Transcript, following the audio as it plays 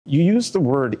You used the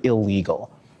word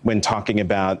illegal when talking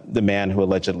about the man who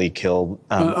allegedly killed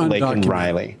Laken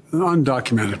Riley. An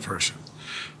undocumented person.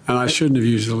 And I shouldn't have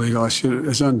used illegal. It's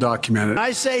undocumented.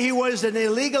 I say he was an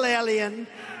illegal alien.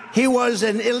 He was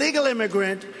an illegal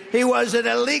immigrant. He was an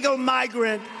illegal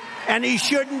migrant. And he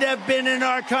shouldn't have been in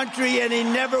our country, and he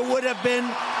never would have been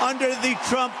under the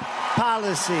Trump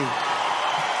policy.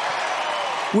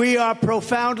 We are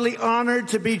profoundly honored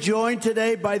to be joined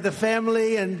today by the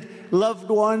family and loved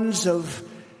ones of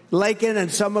Laken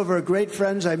and some of her great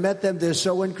friends. I met them. They're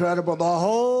so incredible. The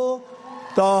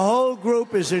whole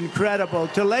group is incredible.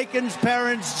 To Laken's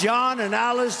parents, John and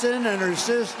Allison, and her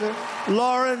sister,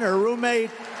 Lauren, her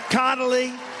roommate,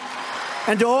 Connolly,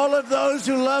 and to all of those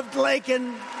who loved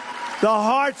Laken, the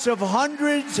hearts of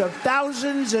hundreds of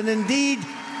thousands and indeed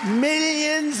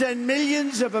millions and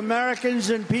millions of Americans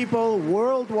and people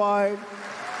worldwide,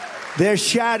 they're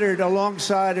shattered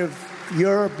alongside of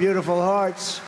your beautiful hearts.